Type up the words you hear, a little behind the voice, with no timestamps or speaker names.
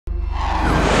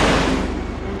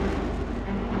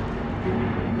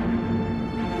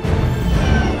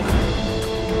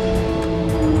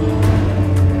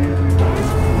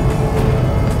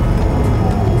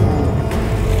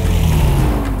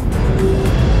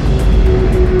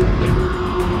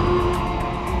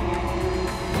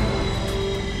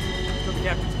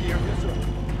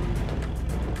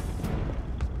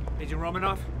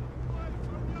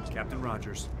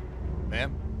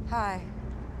Hi.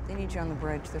 They need you on the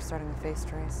bridge. They're starting a face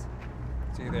trace.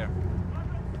 See you there.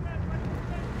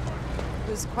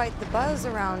 There's quite the buzz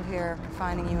around here,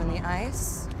 finding you in the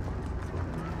ice.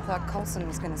 I thought Coulson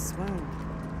was gonna swoon.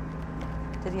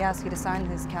 Did he ask you to sign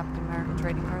his Captain America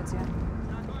trading cards yet?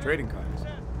 Trading cards?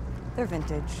 They're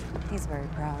vintage. He's very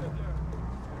proud.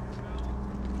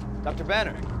 Dr.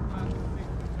 Banner.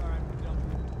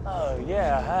 Oh,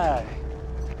 yeah, hi.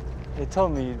 They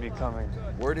told me you'd be coming.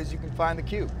 Word is you can find the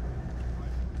cube.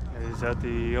 Is that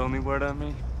the only word on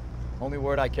me? Only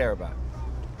word I care about.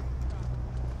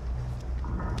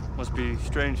 Must be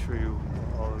strange for you,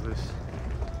 all of this.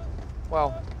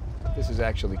 Well, this is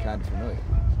actually kind of familiar.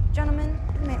 Gentlemen,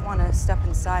 you might want to step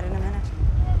inside in a minute.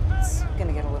 It's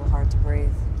gonna get a little hard to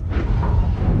breathe.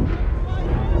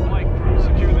 Mike,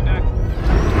 secure the deck.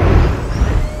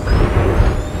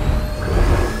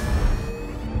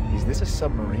 Is this a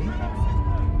submarine?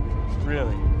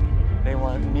 Really? They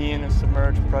want me in a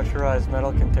submerged, pressurized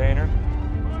metal container?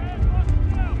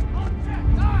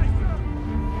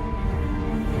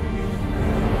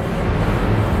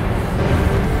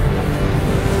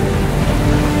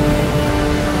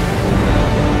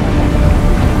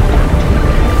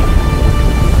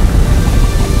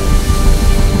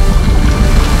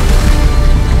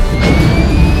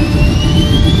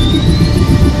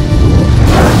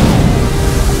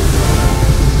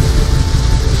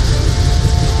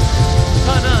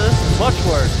 Much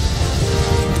worse.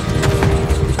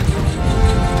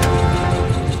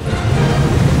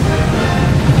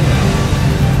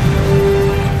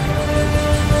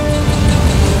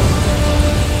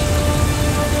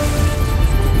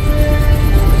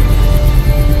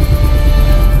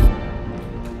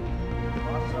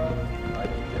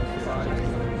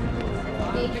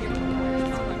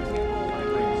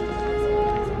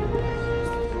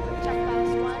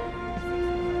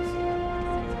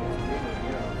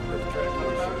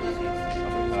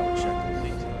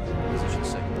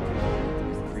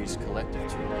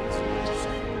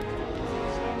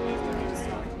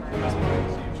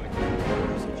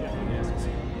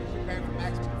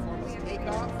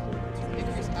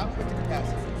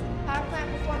 Power plant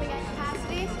performing at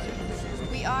capacity.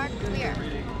 We are clear.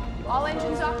 All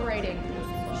engines operating.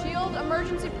 Shield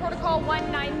emergency protocol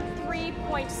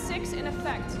 193.6 in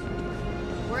effect.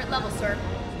 We're at level, sir.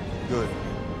 Good.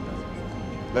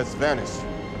 Let's vanish.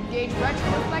 Engage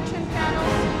retro reflection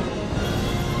panels.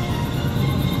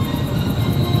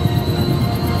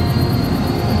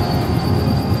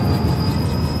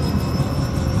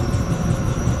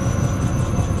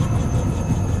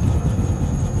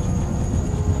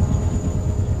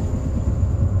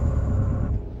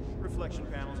 Reflection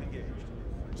panels engaged.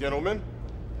 Gentlemen.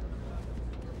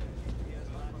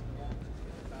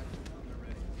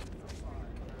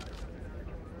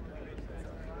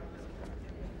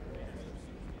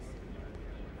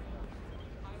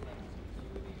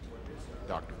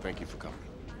 Doctor, thank you for coming.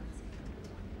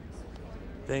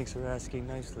 Thanks for asking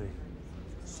nicely.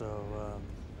 So,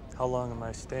 how long am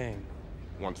I staying?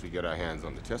 Once we get our hands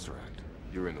on the Tesseract,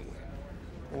 you're in the win.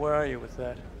 Where are you with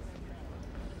that?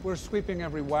 We're sweeping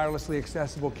every wirelessly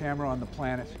accessible camera on the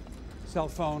planet. Cell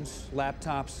phones,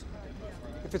 laptops.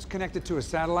 If it's connected to a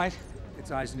satellite, it's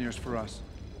eyes and ears for us.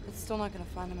 It's still not gonna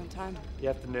find them in time. You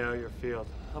have to narrow your field.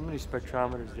 How many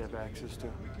spectrometers do you have access to?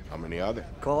 How many are there?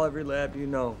 Call every lab you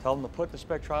know. Tell them to put the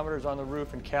spectrometers on the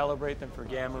roof and calibrate them for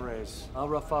gamma rays. I'll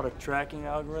rough out a tracking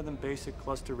algorithm, basic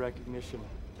cluster recognition.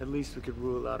 At least we could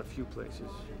rule out a few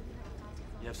places.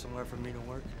 You have somewhere for me to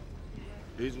work?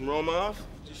 Agent Romoff,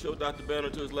 just show Dr. Banner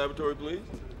to his laboratory, please.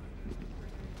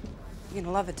 You're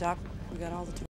gonna love it, Doc. We got all the tools.